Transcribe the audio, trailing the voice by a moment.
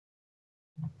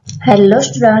Hello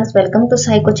students, welcome to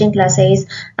Sai coaching classes.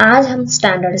 आज हम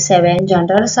standard 7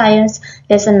 general science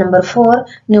lesson number 4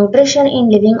 nutrition in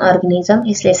living organism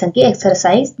इस lesson की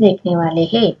exercise देखने वाले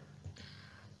हैं।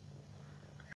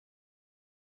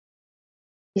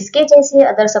 इसके जैसे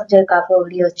अदर सब्जेक्ट का आपको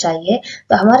वीडियोस चाहिए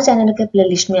तो हमारे चैनल के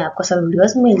प्लेलिस्ट में आपको सब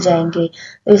वीडियोस मिल जाएंगे।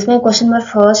 तो इसमें क्वेश्चन नंबर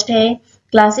फर्स्ट है,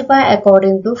 classify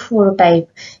according to food type.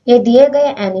 ये दिए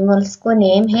गए एनिमल्स को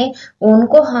नेम है,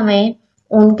 उनको हमें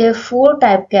उनके फूड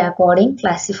टाइप के अकॉर्डिंग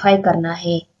क्लासिफाई करना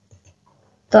है।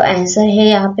 तो आंसर है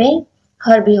यहाँ पे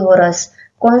हर्बीवोरस।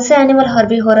 कौन से एनिमल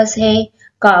हर्बीवोरस है?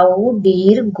 काऊ,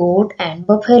 deer, goat and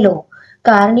buffalo.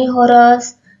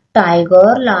 Carnivorous,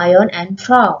 tiger, lion and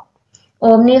frog.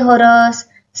 Omnivorous,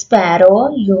 sparrow,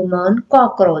 human,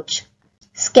 cockroach.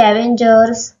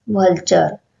 Scavengers, vulture.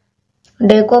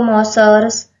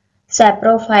 डेकोमोसर्स,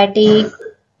 saprophytic,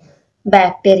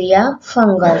 bacteria,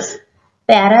 fungus.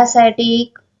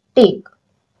 Parasitic, tick.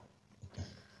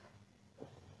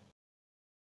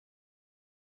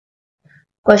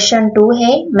 Question 2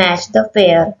 है, मैच द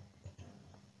पेयर।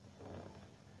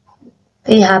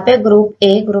 तो यहाँ पे ग्रुप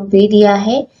ए ग्रुप बी दिया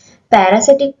है।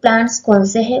 Parasitic plants कौन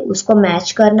से है उसको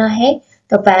मैच करना है।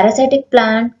 तो parasitic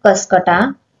plant Cuscuta,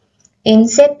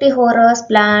 insectivorous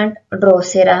plant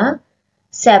Drosera,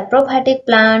 saprophytic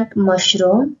plant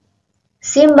mushroom,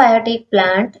 symbiotic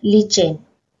plant lichen.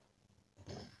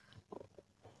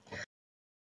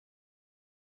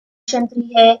 Question 3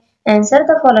 है, answer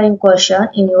the following question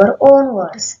in your own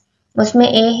words. उसमें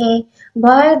ए है,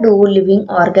 why do living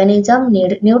organism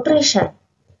need nutrition?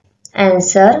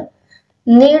 Answer,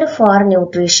 need for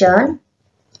nutrition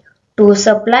to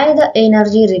supply the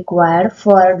energy required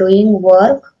for doing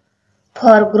work,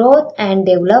 for growth and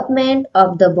development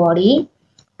of the body,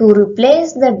 to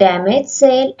replace the damaged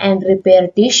cell and repair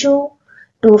tissue,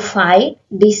 to fight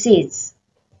disease.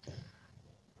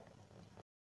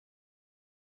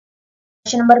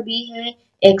 Question number B है,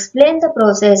 explain the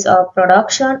process of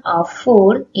production of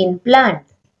food in plant.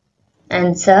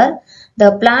 Answer, the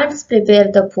plants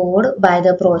prepare the food by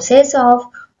the process of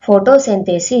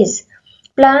photosynthesis.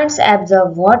 Plants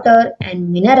absorb water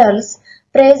and minerals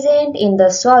present in the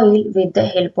soil with the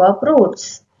help of roots.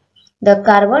 The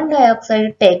carbon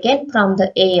dioxide taken from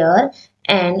the air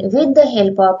and with the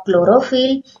help of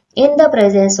chlorophyll in the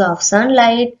presence of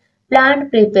sunlight, plant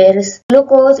prepares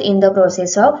glucose in the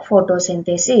process of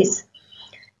photosynthesis.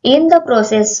 In the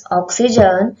process,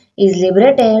 oxygen is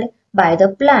liberated by the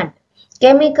plant.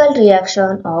 Chemical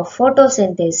reaction of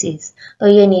photosynthesis. तो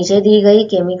ये नीचे दी गई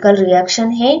chemical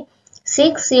reaction है,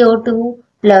 6CO2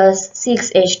 plus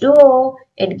 6H2O,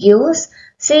 it gives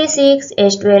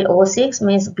C6H12O6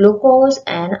 means glucose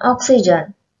and oxygen,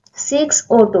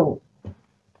 6O2.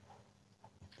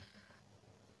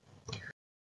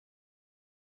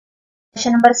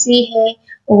 Question number C है,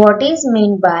 what is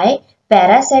mean by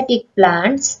parasitic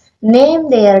plants? Name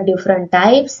their different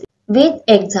types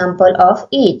with example of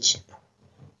each.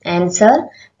 Answer,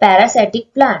 parasitic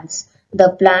plants. The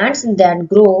plants that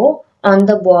grow on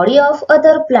the body of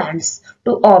other plants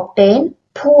to obtain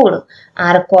food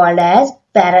are called as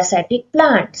parasitic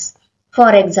plants. For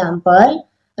example,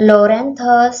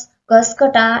 Loranthus,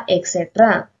 Cuscata,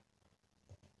 etc.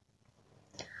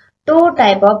 Two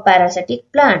type of parasitic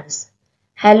plants.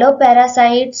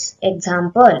 Haloparasites,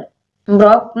 example,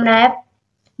 Brochnap,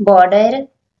 Border,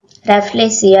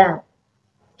 Rafflesia.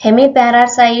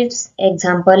 हेमीपैरासाइट्स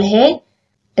example है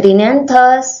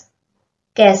रिनेंथस,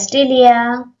 कैस्टिलिया,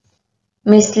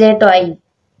 मिस्लेटॉई।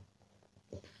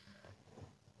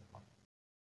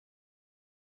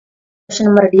 Question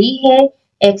number D है,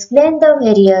 explain the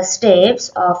various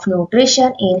steps of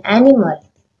nutrition in animal.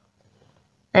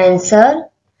 Answer,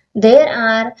 there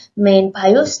are main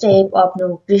 5 step of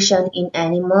nutrition in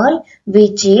animal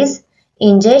which is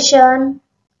ingestion,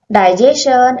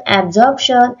 digestion,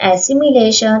 absorption,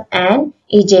 assimilation and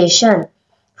egestion.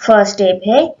 First step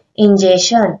है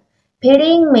ingestion.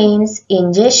 Feeding means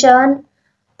ingestion.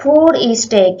 Food is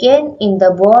taken in the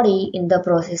body in the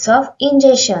process of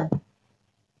ingestion.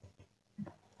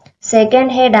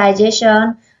 Second है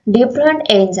digestion. Different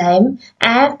enzymes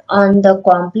act on the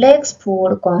complex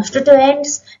food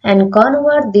constituents and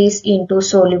convert this into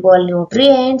soluble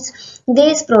nutrients.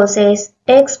 This process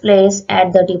takes place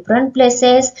at the different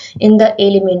places in the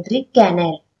alimentary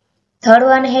canal. Third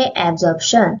one है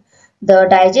absorption. The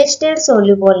digested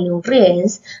soluble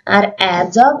nutrients are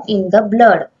absorbed in the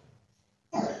blood.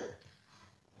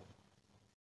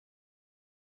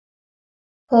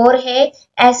 Four है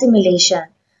assimilation.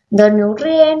 The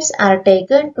nutrients are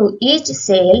taken to each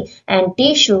cell and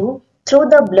tissue Through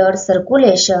the blood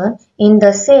circulation in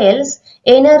the cells,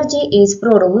 energy is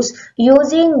produced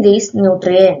using these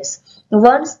nutrients.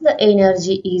 Once the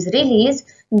energy is released,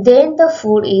 then the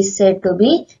food is said to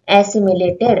be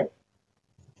assimilated.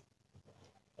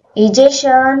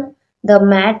 Digestion, the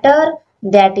matter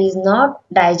that is not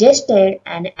digested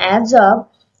and absorbed,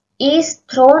 is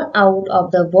thrown out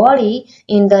of the body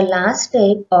in the last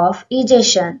step of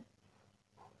digestion.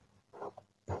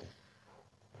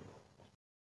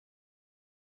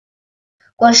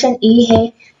 Question E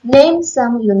है, name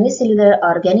some unicellular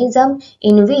organism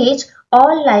in which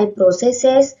all life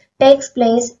processes takes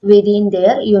place within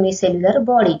their unicellular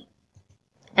body.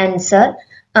 Answer,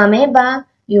 amoeba,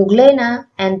 euglena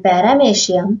and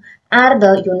paramecium are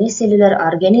the unicellular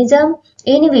organism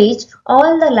in which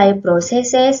all the life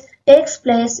processes takes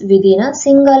place within a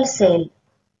single cell.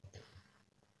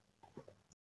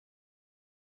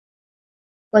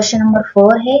 Question number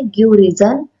 4 है give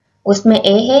reason. उसमें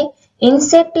ए है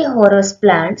insectivorous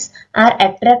plants are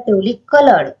attractively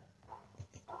colored.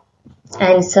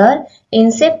 Answer,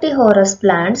 insectivorous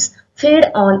plants feed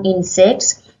on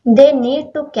insects. They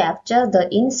need to capture the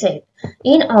insect.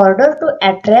 In order to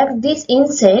attract this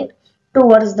insect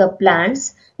towards the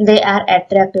plants, they are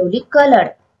attractively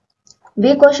colored.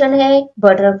 B question है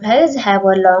butterflies have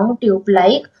a long tube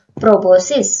like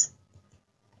proboscis.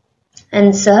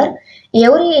 Answer,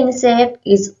 every insect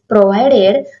is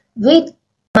provided with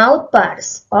mouth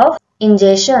parts of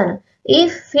ingestion.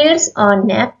 It feeds on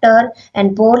nectar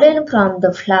and pollen from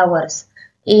the flowers.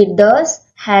 It thus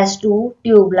has two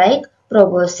tube-like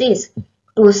proboscis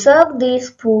to suck this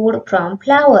food from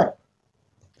flower.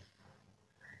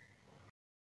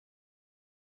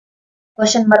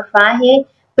 Question number 5 है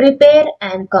prepare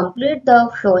and complete the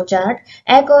flowchart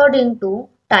according to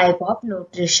type of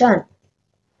nutrition.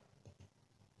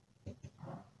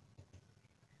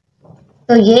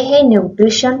 तो ये है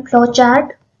nutrition flow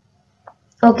chart.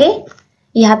 Okay,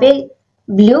 यहाँ पे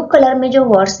blue colour में जो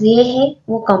words दिए हैं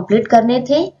वो कंप्लीट करने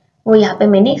थे, वो यहाँ पे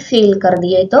मैंने फिल कर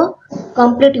दिए. तो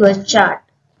complete your chart.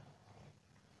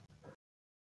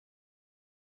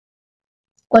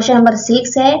 Question number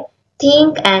 6 है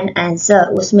थिंक एंड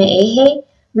आंसर. उसमें ए है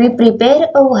we prepare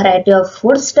a variety of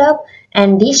food stuff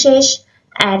and dishes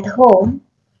at home.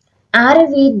 Are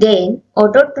we then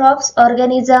autotrophs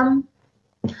organism.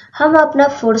 हम अपना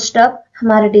फूड स्टफ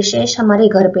हमारे डिशेस हमारे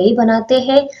घर पे ही बनाते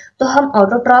हैं, तो हम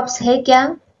ऑटोट्रॉफ्स है क्या?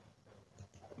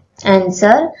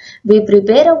 Answer, we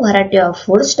prepare a variety of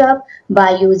food stuff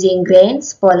by using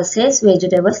grains, pulses,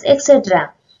 vegetables etcetera.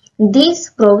 These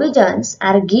provisions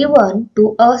are given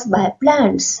to us by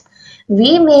plants.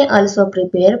 We may also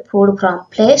prepare food from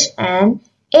flesh and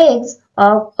eggs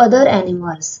of other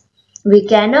animals. We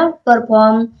cannot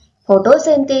perform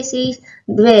photosynthesis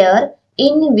where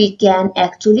in we can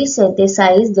actually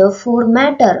synthesize the food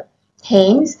matter.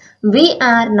 Hence, we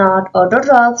are not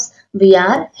autotrophs, we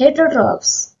are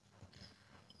heterotrophs.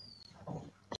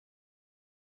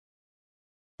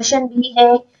 Question B है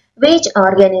which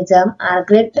organism are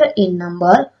greater in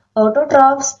number,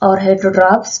 autotrophs or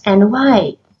heterotrophs, and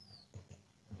why?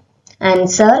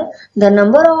 Answer, the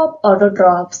number of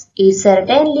autotrophs is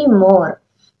certainly more.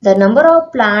 The number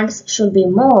of plants should be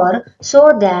more so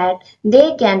that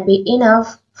they can be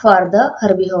enough for the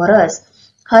herbivores.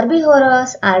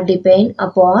 Herbivores are depend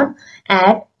upon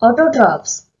at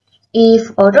autotrophs. If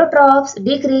autotrophs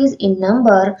decrease in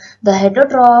number, the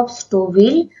heterotrophs too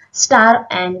will starve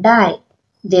and die.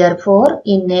 Therefore,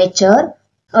 in nature,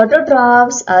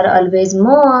 autotrophs are always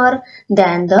more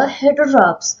than the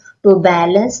heterotrophs to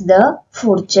balance the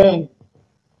food chain.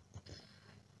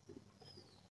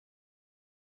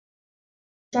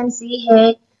 Question C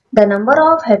है the number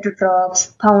of heterotrophs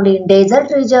found in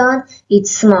desert region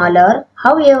is smaller.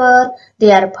 However,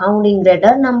 they are found in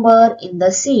greater number in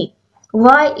the sea.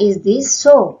 Why is this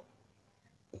so?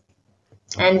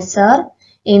 Answer,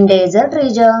 in desert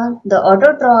region, the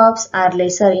autotrophs are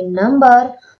lesser in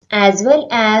number as well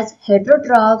as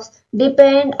heterotrophs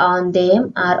depend on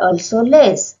them are also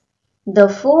less. The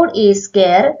food is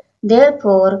scarce,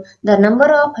 therefore the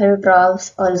number of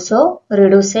heterotrophs also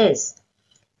reduces.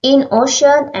 In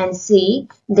ocean and sea,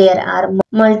 there are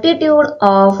multitude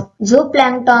of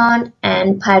zooplankton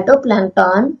and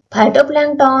phytoplankton.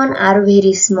 Phytoplankton are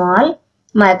very small,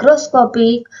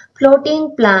 microscopic,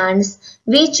 floating plants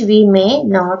which we may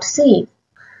not see.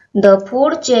 The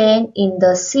food chain in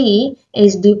the sea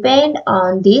is depend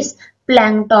on these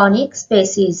planktonic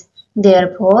species.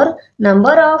 Therefore,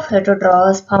 number of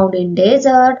heterotrophs found in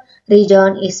desert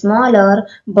region is smaller,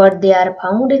 but they are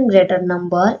found in greater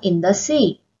number in the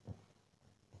sea.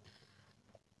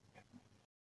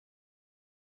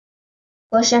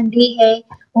 Question D है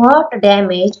what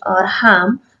damage और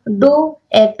harm do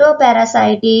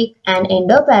ectoparasitic and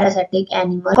endoparasitic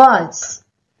animal cause?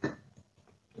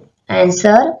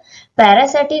 Answer.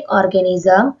 Parasitic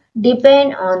organisms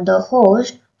depend on the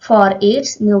host for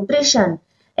its nutrition.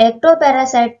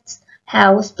 Ectoparasites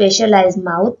have specialized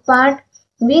mouth part.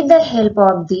 With the help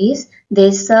of these,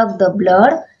 they suck the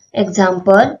blood.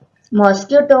 Example,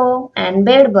 mosquito and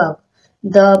bedbug.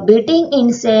 The biting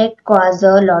insect causes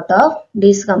a lot of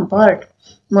discomfort.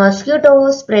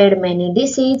 Mosquitoes spread many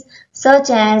diseases such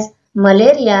as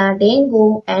malaria,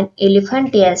 dengue, and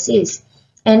elephantiasis.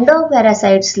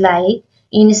 Endoparasites lie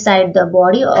inside the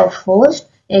body of host.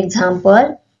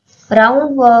 Example,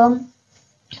 roundworm,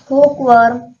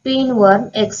 hookworm, pinworm,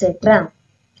 etc.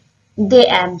 They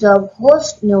absorb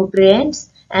host nutrients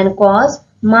and cause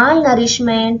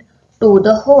malnourishment to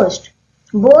the host.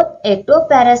 Both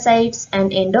ectoparasites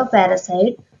and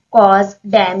endoparasites cause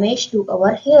damage to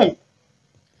our health.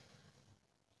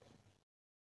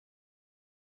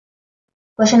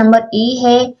 Question number E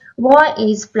है why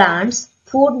is plants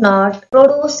food not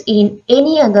produced in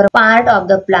any other part of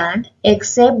the plant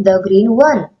except the green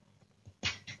one?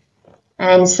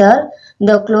 Answer.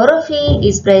 The chlorophyll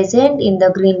is present in the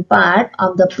green part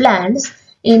of the plants.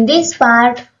 In this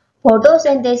part,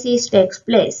 photosynthesis takes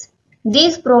place.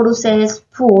 This produces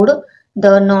food.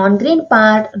 The non-green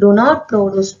part do not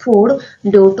produce food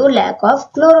due to lack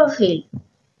of chlorophyll.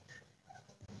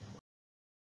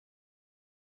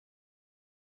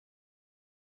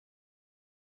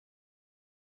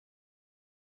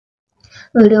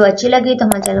 Video अच्छी लगी तो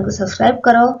हमारे channel को subscribe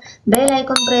करो, bell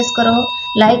icon press करो,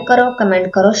 like करो,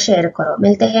 comment करो, share करो।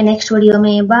 मिलते हैं नेक्स्ट वीडियो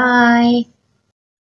में। बाय।